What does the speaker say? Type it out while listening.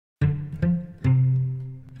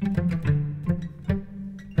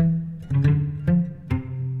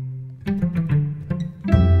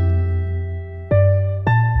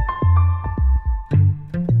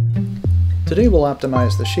Today we'll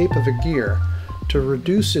optimize the shape of a gear to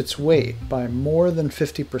reduce its weight by more than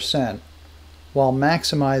 50% while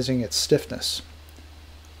maximizing its stiffness.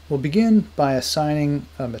 We'll begin by assigning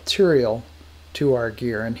a material to our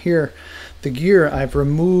gear, and here the gear, I've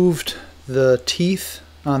removed the teeth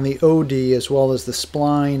on the OD as well as the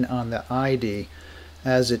spline on the ID,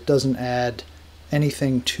 as it doesn't add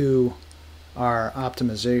anything to our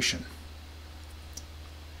optimization.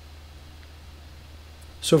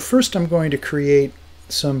 So first I'm going to create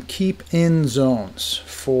some keep-in zones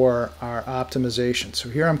for our optimization. So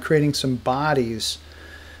here I'm creating some bodies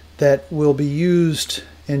that will be used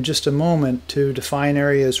in just a moment to define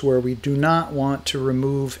areas where we do not want to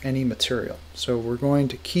remove any material. So we're going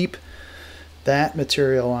to keep that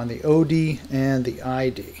material on the OD and the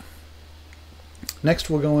ID.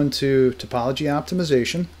 Next we'll go into Topology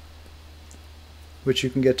Optimization, which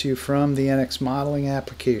you can get to from the NX modeling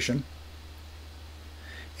application.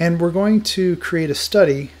 And we're going to create a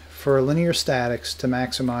study for linear statics to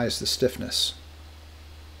maximize the stiffness.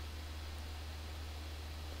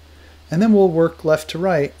 And then we'll work left to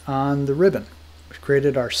right on the ribbon. We've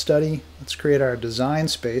created our study. Let's create our design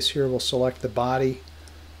space. Here we'll select the body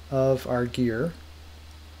of our gear.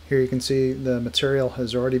 Here you can see the material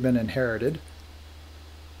has already been inherited.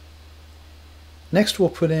 Next we'll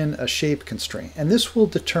put in a shape constraint, and this will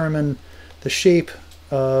determine the shape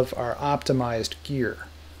of our optimized gear.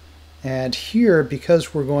 And here,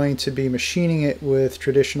 because we're going to be machining it with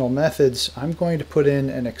traditional methods, I'm going to put in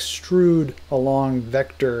an extrude along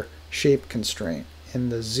vector shape constraint in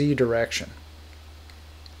the Z direction.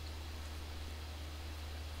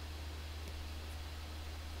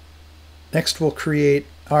 Next we'll create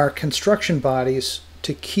our construction bodies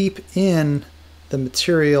to keep in the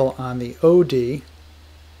material on the OD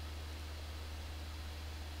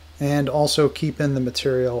and also keep in the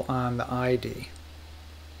material on the ID.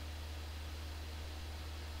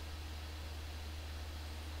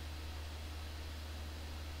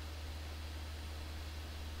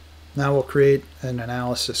 Now we'll create an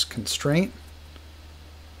analysis constraint.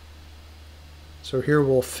 So here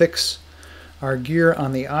we'll fix our gear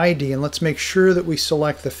on the ID, and let's make sure that we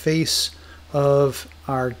select the face of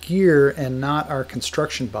our gear and not our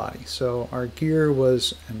construction body. So our gear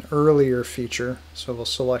was an earlier feature, so we'll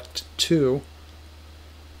select 2.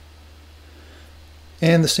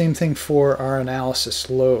 And the same thing for our analysis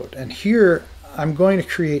load. And here I'm going to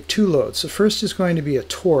create 2 loads. The first is going to be a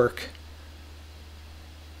torque,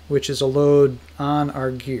 which is a load on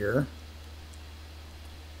our gear.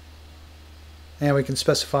 And we can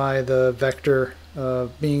specify the vector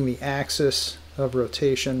being the axis of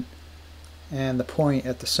rotation and the point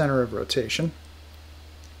at the center of rotation.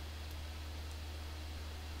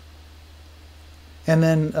 And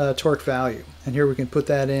then torque value. And here we can put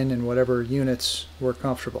that in whatever units we're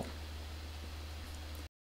comfortable.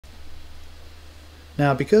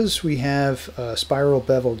 Now, because we have a spiral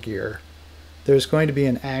bevel gear, there's going to be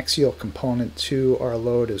an axial component to our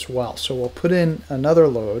load as well. So we'll put in another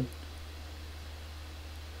load,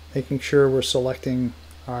 making sure we're selecting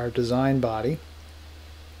our design body.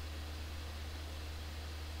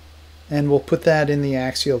 And we'll put that in the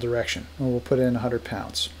axial direction, and we'll put in 100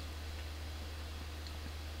 pounds.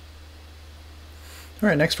 All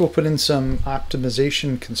right, next we'll put in some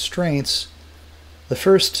optimization constraints. The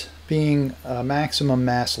first being a maximum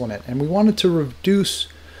mass limit, and we wanted to reduce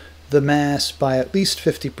the mass by at least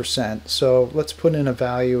 50%. So let's put in a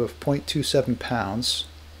value of 0.27 pounds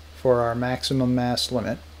for our maximum mass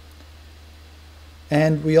limit.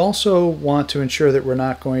 And we also want to ensure that we're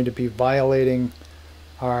not going to be violating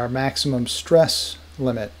our maximum stress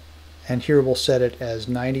limit. And here we'll set it as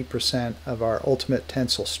 90% of our ultimate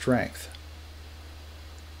tensile strength.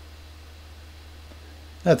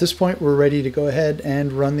 At this point, we're ready to go ahead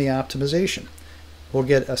and run the optimization. We'll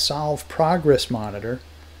get a solve progress monitor,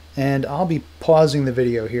 and I'll be pausing the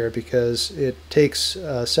video here because it takes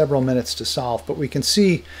several minutes to solve, but we can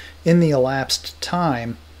see in the elapsed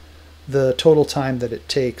time the total time that it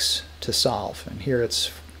takes to solve, and here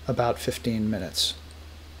it's about 15 minutes.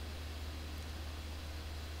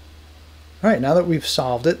 Alright, now that we've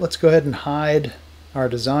solved it, let's go ahead and hide our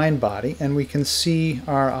design body, and we can see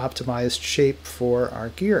our optimized shape for our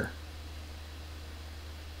gear.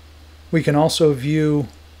 We can also view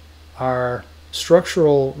our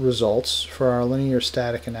structural results for our linear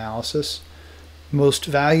static analysis. Most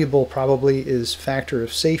valuable probably is factor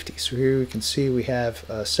of safety. So here we can see we have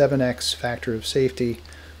a 7x factor of safety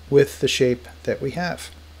with the shape that we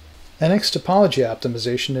have. NX Topology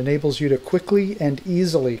Optimization enables you to quickly and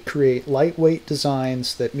easily create lightweight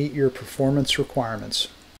designs that meet your performance requirements.